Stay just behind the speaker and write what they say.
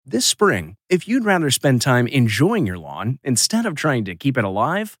This spring, if you'd rather spend time enjoying your lawn instead of trying to keep it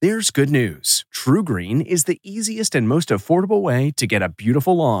alive, there's good news. TruGreen is the easiest and most affordable way to get a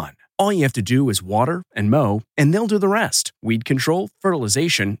beautiful lawn. All you have to do is water and mow, and they'll do the rest. Weed control,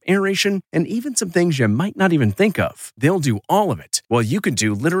 fertilization, aeration, and even some things you might not even think of. They'll do all of it, while you can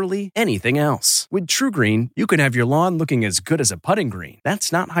do literally anything else. With TruGreen, you can have your lawn looking as good as a putting green.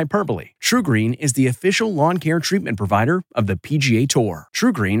 That's not hyperbole. TruGreen is the official lawn care treatment provider of the PGA Tour.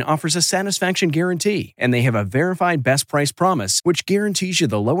 TruGreen offers a satisfaction guarantee, and they have a verified best price promise, which guarantees you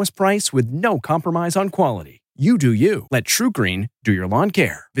the lowest price with no compromise on quality. You do you. Let TruGreen do your lawn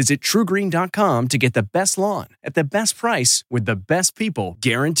care. Visit TruGreen.com to get the best lawn at the best price with the best people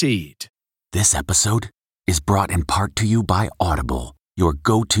guaranteed. This episode is brought in part to you by Audible, your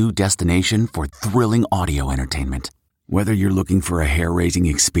go-to destination for thrilling audio entertainment. Whether you're looking for a hair-raising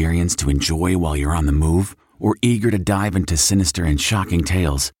experience to enjoy while you're on the move or eager to dive into sinister and shocking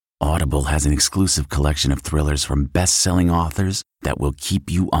tales, Audible has an exclusive collection of thrillers from best-selling authors that will keep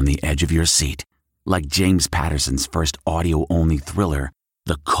you on the edge of your seat. Like James Patterson's first audio-only thriller,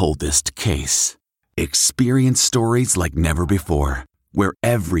 The Coldest Case. Experience stories like never before, where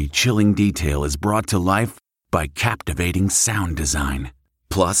every chilling detail is brought to life by captivating sound design.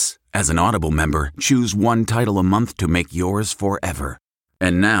 Plus, as an Audible member, choose one title a month to make yours forever.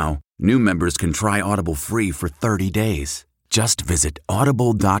 And now, new members can try Audible free for 30 days. Just visit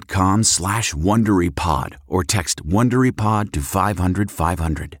audible.com/WonderyPod or text WonderyPod to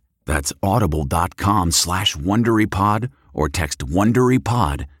 500-500. That's audible.com/WonderyPod or text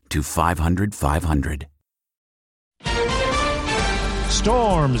WonderyPod to 500-500.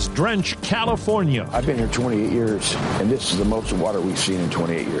 Storms drench California. I've been here 28 years, and this is the most water we've seen in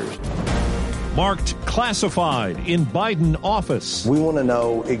 28 years. Marked classified in Biden office. We want to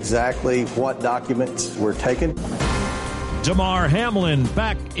know exactly what documents were taken. Damar Hamlin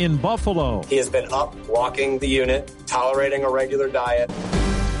back in Buffalo. He has been up walking the unit, tolerating a regular diet.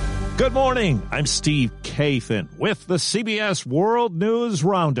 Good morning. I'm Steve Kathan with the CBS World News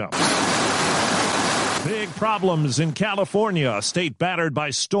Roundup. Big problems in California, a state battered by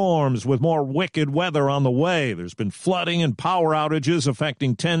storms with more wicked weather on the way. There's been flooding and power outages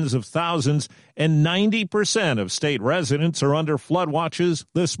affecting tens of thousands, and 90% of state residents are under flood watches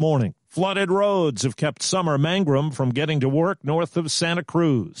this morning. Flooded roads have kept Summer Mangrum from getting to work north of Santa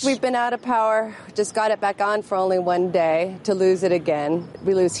Cruz. We've been out of power, just got it back on for only one day to lose it again.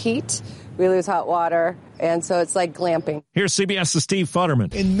 We lose heat, we lose hot water, and so it's like glamping. Here's CBS's Steve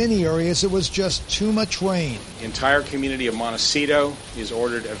Futterman. In many areas, it was just too much rain. The entire community of Montecito is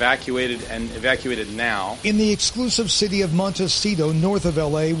ordered evacuated now. In the exclusive city of Montecito, north of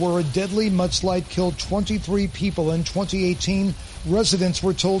L.A., where a deadly mudslide killed 23 people in 2018, residents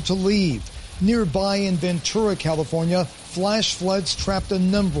were told to leave. Nearby in Ventura, California, flash floods trapped a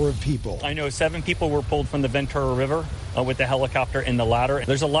number of people. I know 7 people were pulled from the Ventura River with the helicopter in the ladder.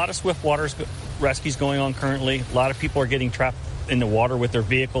 There's a lot of swift water rescues going on currently. A lot of people are getting trapped in the water with their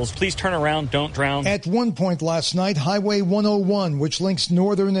vehicles. Please turn around, don't drown. At one point last night, Highway 101, which links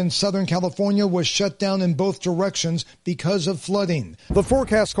northern and southern California, was shut down in both directions because of flooding. The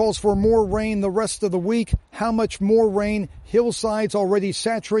forecast calls for more rain the rest of the week. How much more rain hillsides already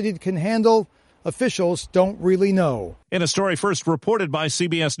saturated can handle, officials don't really know. In a story first reported by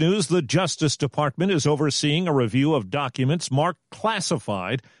CBS News, the Justice Department is overseeing a review of documents marked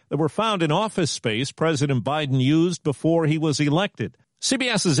classified that were found in office space President Biden used before he was elected.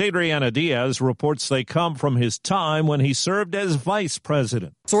 CBS's Adriana Diaz reports they come from his time when he served as vice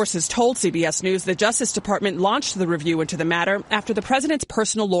president. Sources told CBS News the Justice Department launched the review into the matter after the president's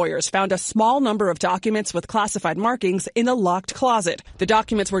personal lawyers found a small number of documents with classified markings in a locked closet. The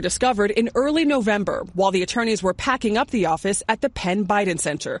documents were discovered in early November while the attorneys were packing up the office at the Penn Biden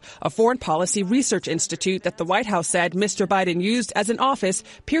Center, a foreign policy research institute that the White House said Mr. Biden used as an office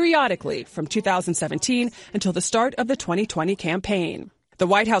periodically from 2017 until the start of the 2020 campaign. The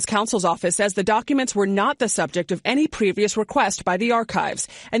White House counsel's office says the documents were not the subject of any previous request by the archives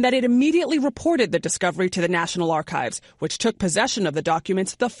and that it immediately reported the discovery to the National Archives, which took possession of the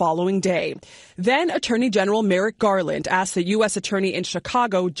documents the following day. Then Attorney General Merrick Garland asked the U.S. Attorney in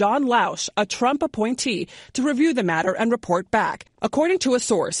Chicago, John Lausch, a Trump appointee, to review the matter and report back. According to a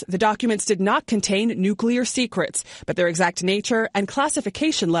source, the documents did not contain nuclear secrets, but their exact nature and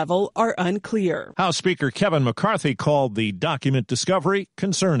classification level are unclear. House Speaker Kevin McCarthy called the document discovery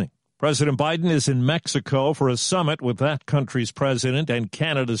concerning. President Biden is in Mexico for a summit with that country's president and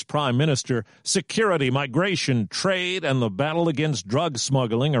Canada's prime minister. Security, migration, trade, and the battle against drug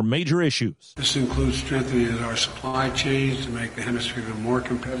smuggling are major issues. This includes strengthening our supply chains to make the hemisphere more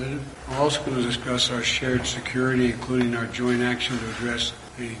competitive. We're also going to discuss our shared security, including our joint action to address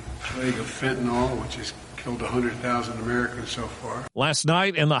the plague of fentanyl, which has killed 100,000 Americans so far. Last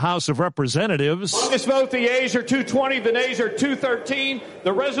night in the House of Representatives, on this vote, the yeas are 220, the nays are 213.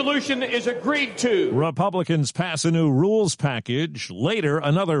 The resolution is agreed to. Republicans pass a new rules package. Later,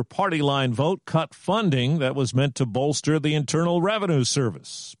 another party line vote cut funding that was meant to bolster the Internal Revenue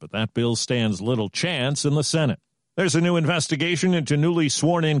Service. But that bill stands little chance in the Senate. There's a new investigation into newly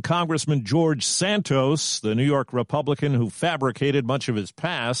sworn-in Congressman George Santos, the New York Republican who fabricated much of his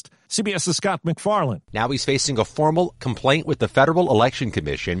past. CBS's Scott McFarland. Now he's facing a formal complaint with the Federal Election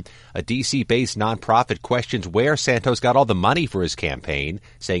Commission. A D.C.-based nonprofit questions where Santos got all the money for his campaign,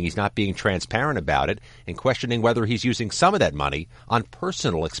 saying he's not being transparent about it, and questioning whether he's using some of that money on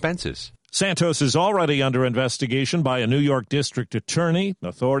personal expenses. Santos is already under investigation by a New York district attorney.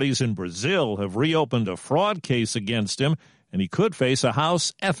 Authorities in Brazil have reopened a fraud case against him, and he could face a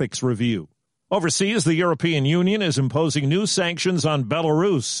House ethics review. Overseas, the European Union is imposing new sanctions on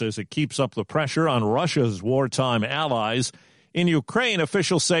Belarus as it keeps up the pressure on Russia's wartime allies. In Ukraine,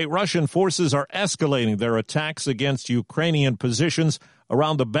 officials say Russian forces are escalating their attacks against Ukrainian positions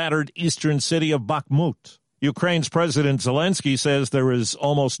around the battered eastern city of Bakhmut. Ukraine's President Zelensky says there is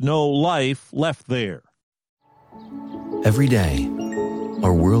almost no life left there. Every day,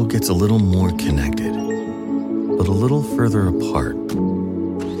 our world gets a little more connected, but a little further apart.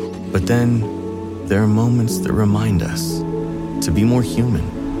 But then, there are moments that remind us to be more human.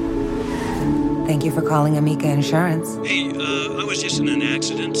 Thank you for calling Amica Insurance. Hey, I was just in an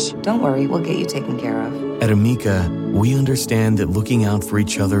accident. Don't worry, we'll get you taken care of. At Amica, we understand that looking out for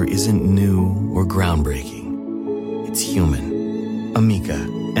each other isn't new or groundbreaking. It's human. Amica,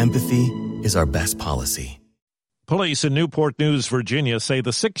 empathy is our best policy. Police in Newport News, Virginia, say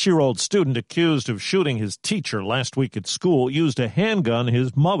the 6-year-old student accused of shooting his teacher last week at school used a handgun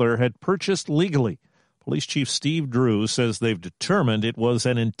his mother had purchased legally. Police Chief Steve Drew says they've determined it was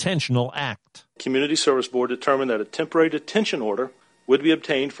an intentional act. Community Service Board determined that a temporary detention order would be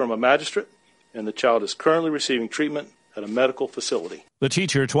obtained from a magistrate, and the child is currently receiving treatment at a medical facility. The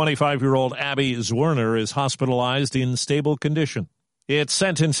teacher, 25-year-old Abby Zwerner, is hospitalized in stable condition. It's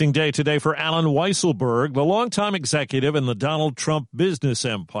sentencing day today for Alan Weisselberg, the longtime executive in the Donald Trump business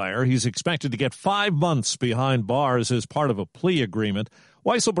empire. He's expected to get 5 months behind bars as part of a plea agreement.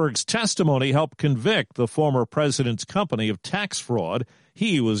 Weisselberg's testimony helped convict the former president's company of tax fraud.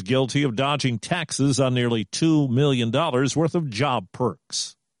 He was guilty of dodging taxes on nearly $2 million worth of job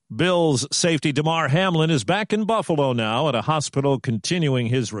perks. Bills safety Damar Hamlin is back in Buffalo now at a hospital continuing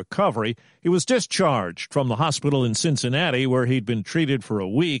his recovery. He was discharged from the hospital in Cincinnati where he'd been treated for a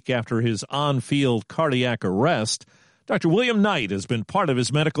week after his on-field cardiac arrest. Dr. William Knight has been part of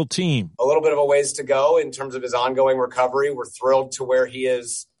his medical team. A little bit of a ways to go in terms of his ongoing recovery. We're thrilled to where he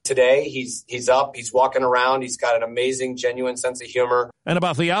is today. He's up, he's walking around, he's got an amazing, genuine sense of humor. And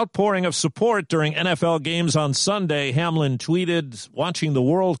about the outpouring of support during NFL games on Sunday, Hamlin tweeted, "Watching the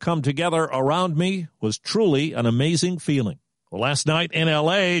world come together around me was truly an amazing feeling." Well, last night in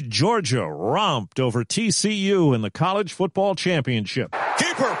L.A., Georgia romped over TCU in the college football championship.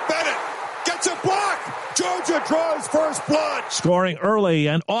 Keeper Bennett gets a block. Georgia draws first blood. Scoring early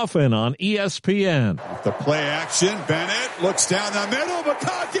and often on ESPN. The play action. Bennett looks down the middle.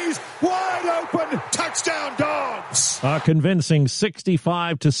 McConkey's wide open. Touchdown Dogs. A convincing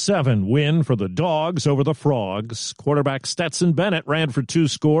 65-7 win for the Dogs over the Frogs. Quarterback Stetson Bennett ran for 2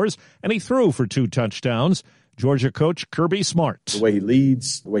 scores, and he threw for 2 touchdowns. Georgia coach Kirby Smart. The way he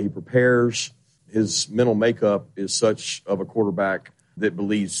leads, the way he prepares, his mental makeup is such of a quarterback that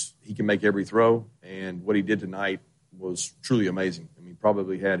believes he can make every throw, and what he did tonight was truly amazing. I mean,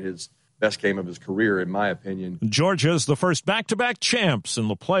 probably had his best game of his career, in my opinion. Georgia's the first back-to-back champs in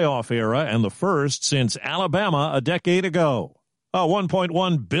the playoff era and the first since Alabama a decade ago. A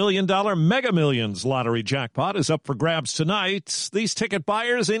 $1.1 billion Mega Millions lottery jackpot is up for grabs tonight. These ticket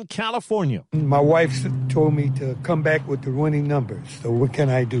buyers in California. My wife told me to come back with the winning numbers, so what can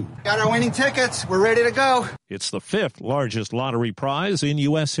I do? Got our winning tickets. We're ready to go. It's the 5th largest lottery prize in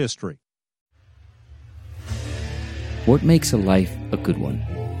U.S. history. What makes a life a good one?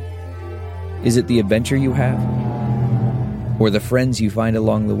 Is it the adventure you have? Or the friends you find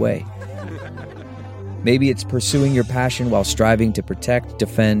along the way? Maybe it's pursuing your passion while striving to protect,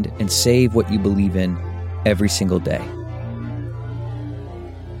 defend, and save what you believe in every single day.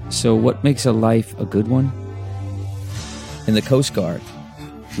 So what makes a life a good one? In the Coast Guard,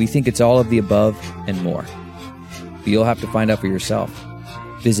 we think it's all of the above and more. But you'll have to find out for yourself.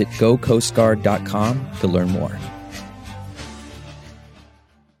 Visit GoCoastGuard.com to learn more.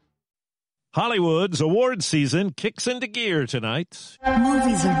 Hollywood's award season kicks into gear tonight.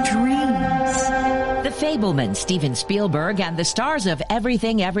 Movies are dreams. The Fabelman, Steven Spielberg, and the stars of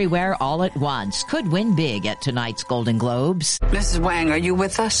Everything Everywhere All at Once could win big at tonight's Golden Globes. Mrs. Wang, are you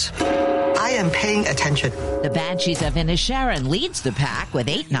with us? I am paying attention. The Banshees of Inisherin leads the pack with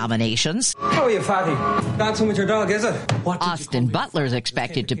 8 nominations. How are you, Fatty? Dancing with your dog, is it? Austin Butler's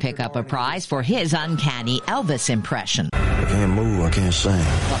expected to pick up a prize for his uncanny Elvis impression. I can't move, I can't sing.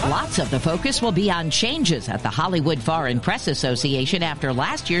 But lots of the focus will be on changes at the Hollywood Foreign Press Association after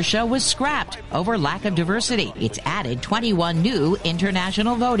last year's show was scrapped over lack of diversity. It's added 21 new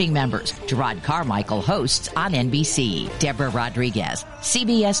international voting members. Gerard Carmichael hosts on NBC. Deborah Rodriguez,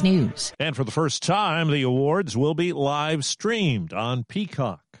 CBS News. And for the first time, the awards will be live streamed on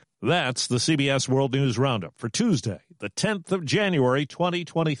Peacock. That's the CBS World News Roundup for Tuesday, the 10th of January,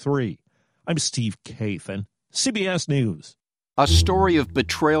 2023. I'm Steve Kathan, CBS News. A story of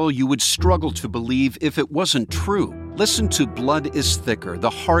betrayal you would struggle to believe if it wasn't true. Listen to Blood is Thicker, the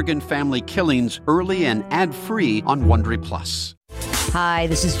Hargan family killings, early and ad-free on Wondery Plus. Hi,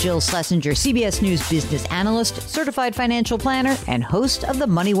 this is Jill Schlesinger, CBS News business analyst, certified financial planner, and host of the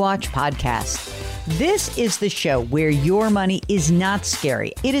Money Watch podcast. This is the show where your money is not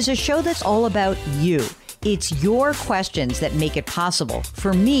scary. It is a show that's all about you. It's your questions that make it possible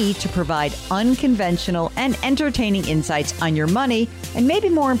for me to provide unconventional and entertaining insights on your money, and maybe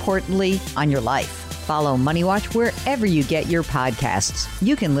more importantly, on your life. Follow Money Watch wherever you get your podcasts.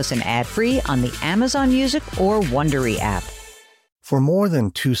 You can listen ad-free on the Amazon Music or Wondery app. For more than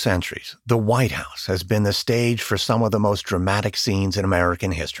 2 centuries, the White House has been the stage for some of the most dramatic scenes in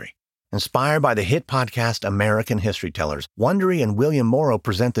American history. Inspired by the hit podcast American History Tellers, Wondery and William Morrow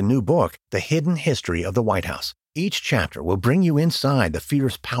present the new book, The Hidden History of the White House. Each chapter will bring you inside the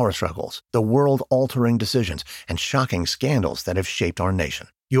fierce power struggles, the world-altering decisions, and shocking scandals that have shaped our nation.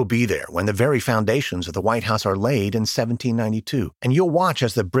 You'll be there when the very foundations of the White House are laid in 1792, and you'll watch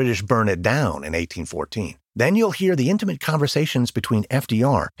as the British burn it down in 1814. Then you'll hear the intimate conversations between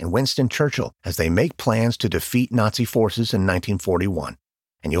FDR and Winston Churchill as they make plans to defeat Nazi forces in 1941.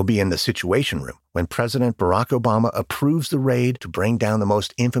 And you'll be in the Situation Room when President Barack Obama approves the raid to bring down the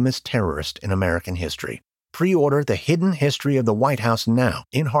most infamous terrorist in American history. Pre-order The Hidden History of the White House now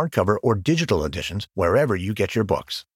in hardcover or digital editions wherever you get your books.